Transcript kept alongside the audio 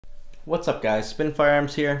What's up guys, Spin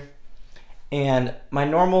Firearms here, and my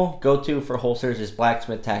normal go-to for holsters is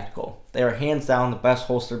Blacksmith Tactical. They are hands down the best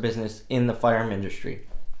holster business in the firearm industry.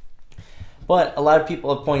 But a lot of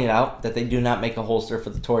people have pointed out that they do not make a holster for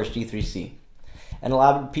the Taurus G3C. And a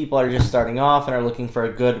lot of people are just starting off and are looking for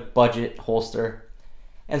a good budget holster.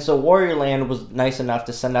 And so WarriorLand was nice enough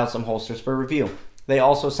to send out some holsters for review. They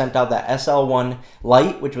also sent out that SL1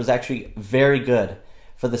 Lite, which was actually very good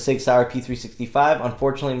for the 6 Hour P365.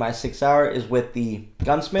 Unfortunately, my 6 Hour is with the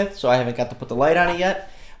gunsmith, so I haven't got to put the light on it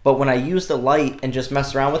yet. But when I use the light and just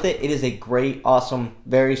mess around with it, it is a great, awesome,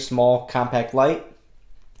 very small, compact light.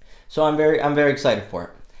 So I'm very excited for it.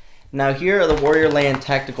 Now here are the WarriorLand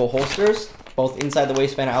tactical holsters, both inside the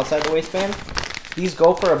waistband and outside the waistband. These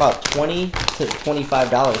go for about $20 to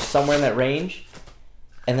 $25, somewhere in that range,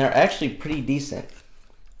 and they're actually pretty decent.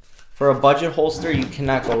 For a budget holster, you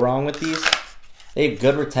cannot go wrong with these. They have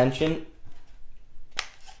good retention,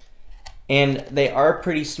 and they are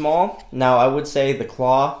pretty small. Now, I would say the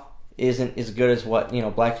claw isn't as good as what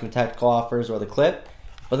Blacksmith Tactical offers or the clip,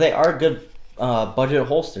 but they are good budget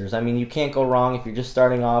holsters. I mean, you can't go wrong if you're just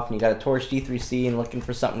starting off and you got a Taurus G3C and looking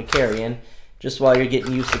for something to carry in, just while you're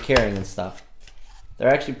getting used to carrying and stuff.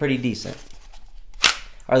 They're actually pretty decent.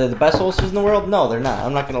 Are they the best holsters in the world? No, they're not.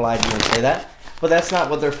 I'm not going to lie to you and say that, but that's not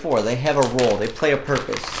what they're for. They have a role. They play a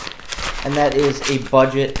purpose. And that is a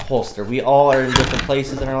budget holster. We all are in different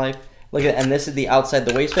places in our life. Look at, and this is the outside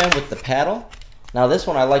the waistband with the paddle. Now this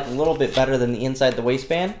one I like a little bit better than the inside the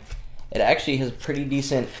waistband. It actually has pretty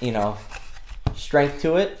decent, strength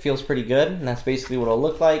to it. Feels pretty good, and that's basically what it'll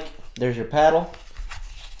look like. There's your paddle.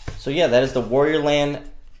 So yeah, that is the WarriorLand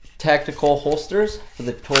tactical holsters for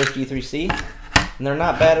the Taurus G3C, and they're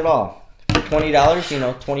not bad at all. For $20,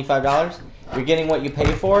 $25, you're getting what you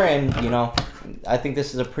pay for, and I think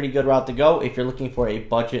this is a pretty good route to go if you're looking for a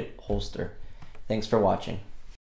budget holster. Thanks for watching.